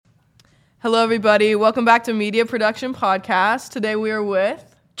Hello, everybody. Welcome back to Media Production Podcast. Today we are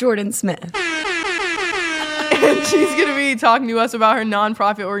with Jordan Smith. And she's going to be talking to us about her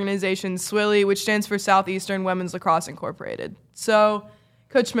nonprofit organization, SWLI, which stands for Southeastern Women's Lacrosse Incorporated. So,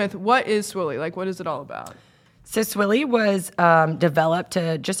 Coach Smith, what is SWLI? Like, what is it all about? So SWLI was developed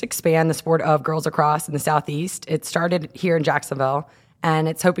to just expand the sport of girls lacrosse in the Southeast. It started here in Jacksonville, and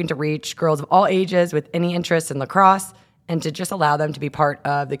it's hoping to reach girls of all ages with any interest in lacrosse and to just allow them to be part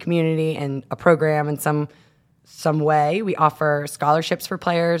of the community and a program in some way. We offer scholarships for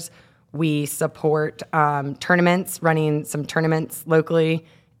players. We support tournaments, running some tournaments locally,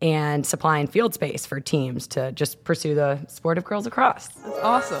 and supplying field space for teams to just pursue the sport of girls lacrosse. That's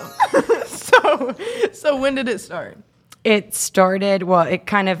awesome. So when did it start? It started, it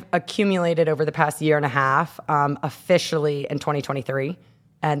kind of accumulated over the past year and a half, officially in 2023.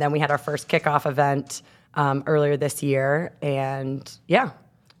 And then we had our first kickoff event earlier this year, and yeah.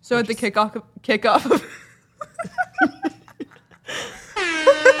 So at the kickoff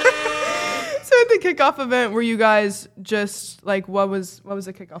So at the kickoff event, were you guys just like, what was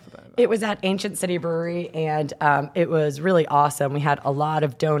the kickoff event about? It was at Ancient City Brewery, and it was really awesome. We had a lot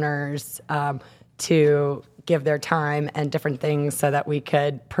of donors to give their time and different things so that we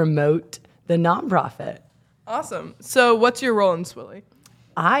could promote the nonprofit. Awesome. So what's your role in SWLI?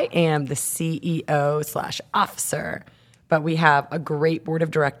 I am the CEO/officer, but we have a great board of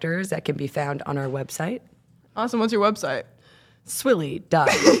directors that can be found on our website. Awesome. What's your website?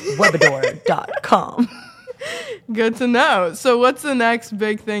 SWLI.webador.com. Good to know. So what's the next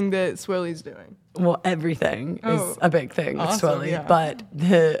big thing that SWLI's doing? Well, everything is a big thing with awesome, SWLI. yeah. But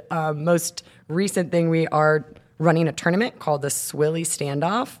the most recent thing, we are running a tournament called the SWLI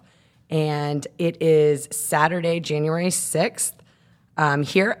Standoff, and it is Saturday, January 6th,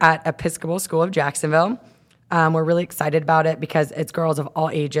 here at Episcopal School of Jacksonville. We're really excited about it because it's girls of all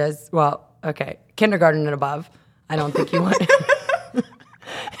ages. Well, okay, kindergarten and above. I don't think you want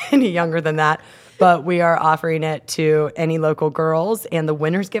any younger than that. But we are offering it to any local girls, and the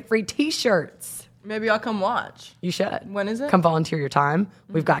winners get free T-shirts. Maybe I'll come watch. You should. When is it? Come volunteer your time.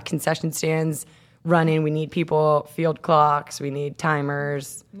 Mm-hmm. We've got concession stands running. We need people, field clocks. We need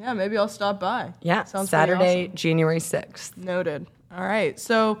timers. Yeah, maybe I'll stop by. Yeah, sounds Saturday, awesome. January 6th. Noted. All right.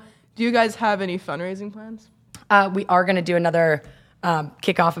 So do you guys have any fundraising plans? We are going to do another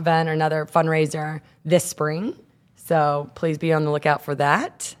kickoff event or another fundraiser this spring. So please be on the lookout for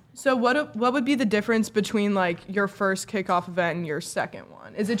that. So what would be the difference between like your first kickoff event and your second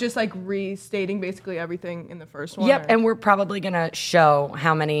one? Is it just like restating basically everything in the first one? Yep, or? and we're probably going to show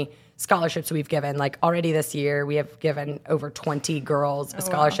how many scholarships we've given. Like already this year, we have given over 20 girls a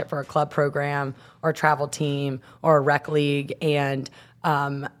scholarship for a club program or a travel team or a rec league. And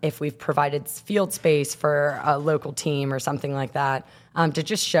if we've provided field space for a local team or something like that, to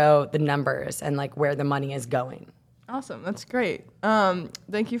just show the numbers and like where the money is going. Awesome. That's great.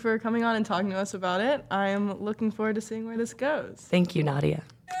 Thank you for coming on and talking to us about it. I am looking forward to seeing where this goes. Thank you, Nadia.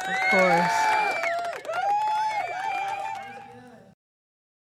 Of course.